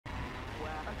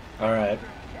All right.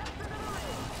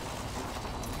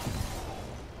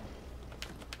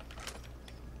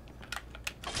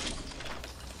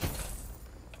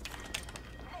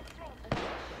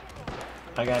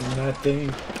 I got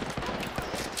nothing.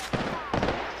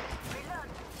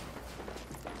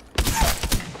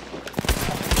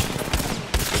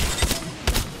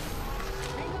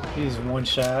 He's one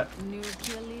shot. New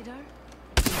kill leader.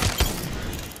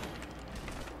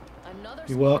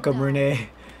 You're welcome, Renee.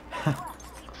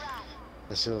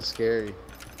 That shit was scary.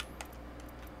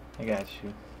 I got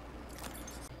you.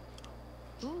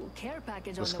 Ooh, care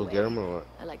package Let's on go the get way. him or what?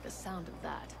 I like the sound of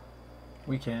that.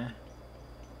 We can.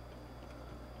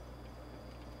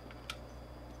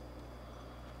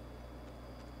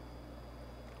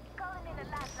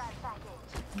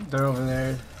 They're over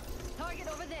there. Target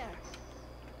over there.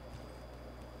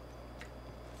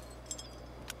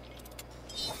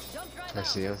 Jump right I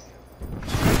see him.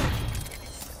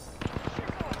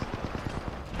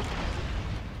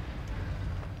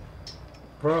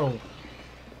 Bro.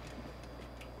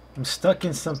 I'm stuck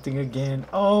in something again.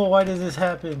 Oh, why does this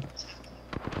happen?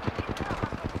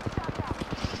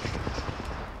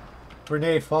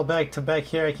 Renee, fall back to back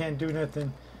here. I can't do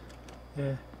nothing.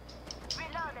 Yeah.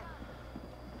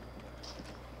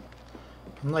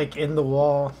 I'm like in the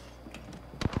wall.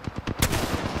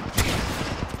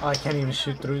 Oh, I can't even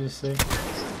shoot through this thing.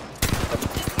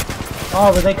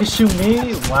 Oh, but they could shoot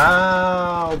me?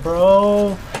 Wow,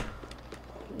 bro.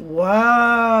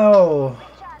 Wow.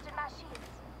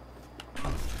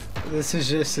 This is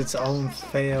just its own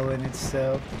fail in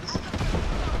itself.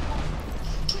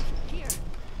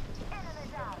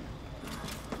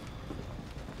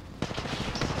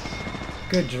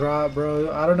 Good drop,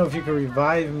 bro. I don't know if you can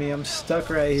revive me. I'm stuck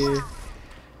right here.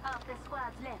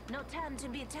 No time to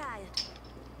be tired.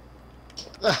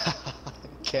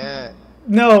 Can't.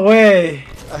 No way.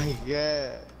 I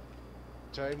can't.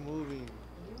 Try moving.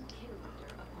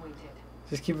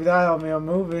 Just keep an eye on me. I'm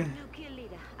moving. New kill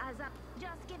leader. As I'm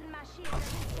just giving my shield a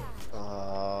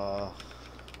recharge.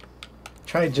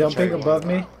 Try jumping Try above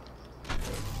one. me.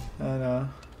 I know.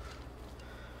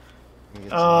 Get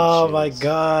some Oh my shields.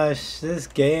 gosh. This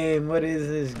game. What is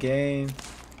this game?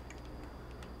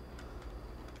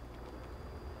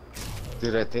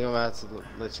 Dude, I think I'm gonna have to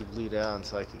let you bleed out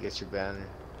until I can get your banner.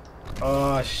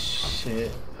 Oh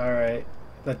shit. Alright.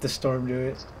 Let the storm do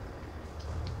it.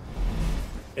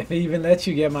 If it even lets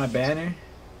you get my banner.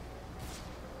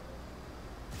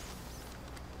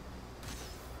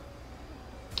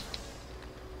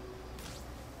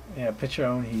 Yeah, put your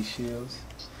own heat shields.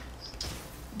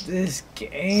 This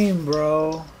game,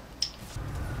 bro.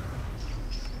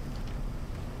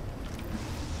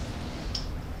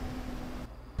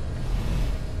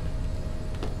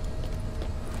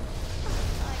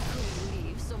 I couldn't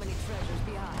leave so many treasures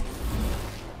behind.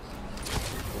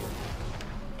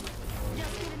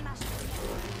 Just giving my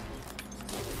shield.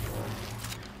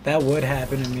 That would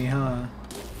happen to me, huh?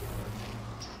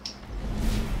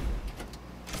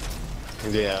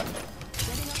 Yeah.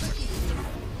 Setting up a heat.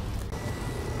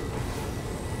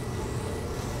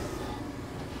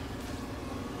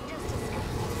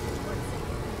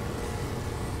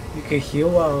 You can heal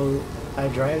while I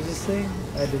drive this thing?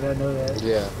 I did not know that.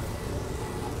 Yeah.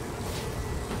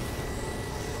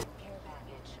 Care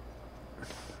package.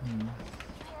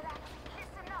 Hear that?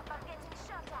 Listen up, I'm getting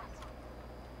shot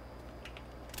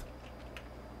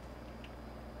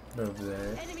at. Over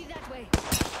there. Enemy that way.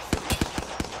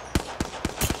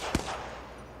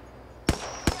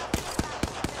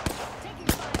 Taking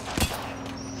fire.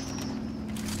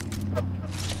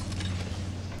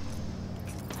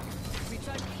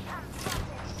 Recharge.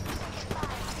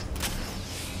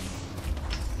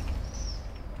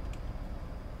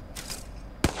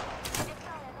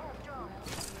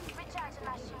 Recharging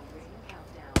my shield.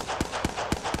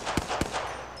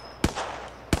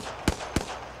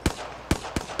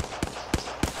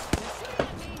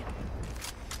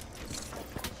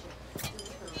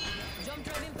 Jump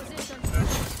drive in position.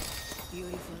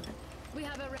 Beautiful. We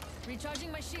have a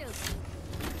recharging my shields.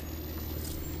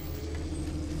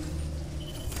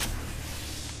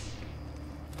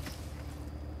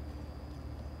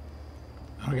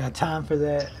 I don't got time for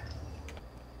that.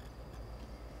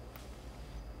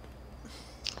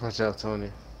 Watch out,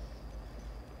 Tony.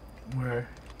 Where?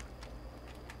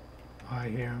 Oh, I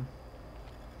hear him.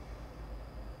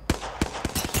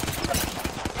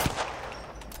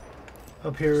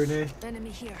 Up here, Renee.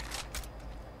 Enemy here.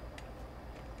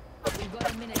 We've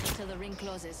got a minute until the ring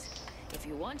closes. If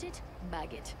you want it,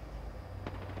 bag it.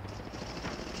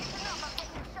 Listen up, I'm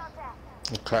getting shot at.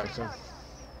 I cracked him.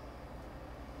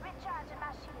 Recharging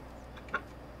my shields.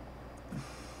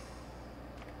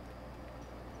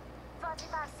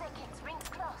 5 seconds. Rings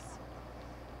close.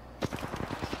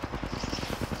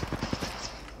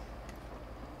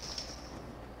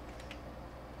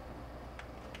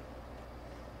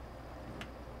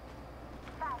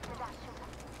 Back to that sugar.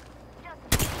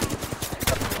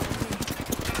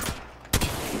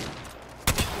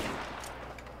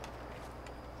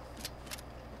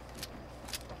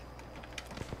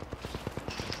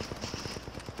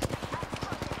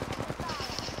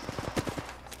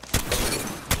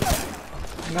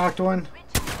 Knocked one.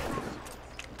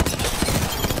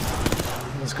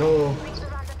 Let's go.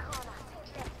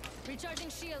 Recharging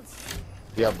shields.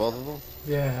 You got both of them?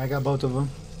 Yeah, I got both of them.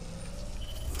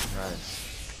 Nice.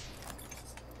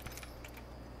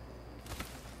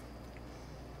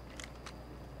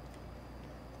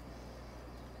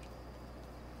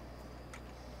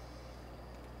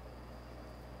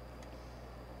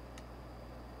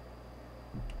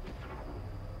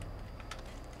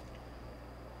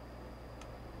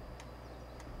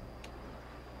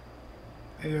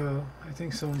 Hey, I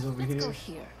think someone's over Let's here. go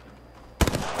here.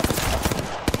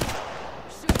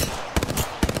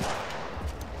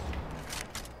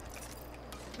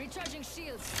 Recharging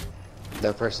shields.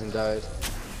 That person died.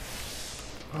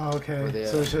 Oh, okay. Where they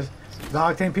So at? it's just the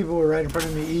Octane people were right in front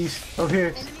of me east. Over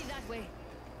here. Enemy that way.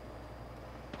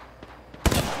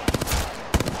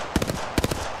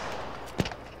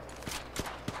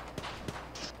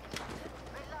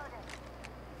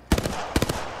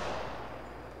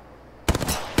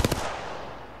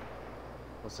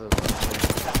 What's up?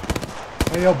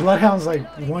 Hey, yo, Bloodhound's like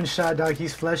one shot, dog.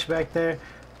 He's flesh back there.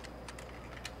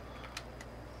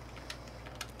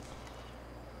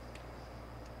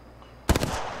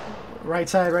 Right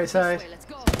side, right This side. way, let's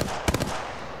go.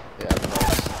 Yeah,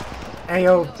 nice. Hey,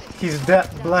 yo, he's dead.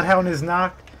 Bloodhound is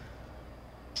knocked.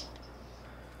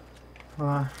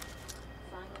 Frag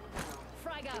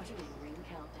out.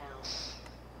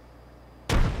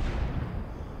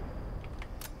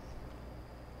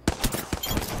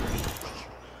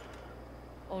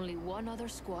 Only one other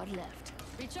squad left.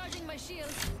 Recharging my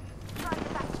shields. Back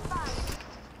to 5.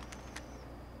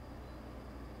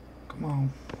 Come on.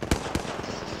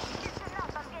 Listen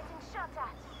up, I'm getting shot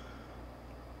at.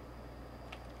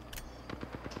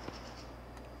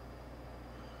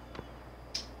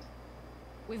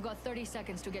 We've got 30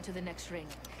 seconds to get to the next ring.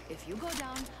 If you go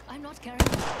down, I'm not carrying you.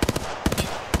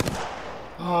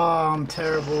 Oh, I'm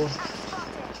terrible.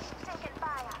 Spotted. Taking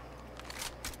fire.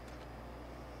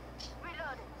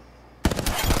 Reloading.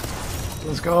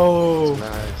 Let's go.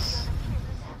 Nice.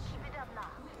 Keep it up now.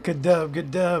 Good dub,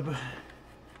 good dub.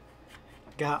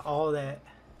 Got all that.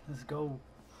 Let's go.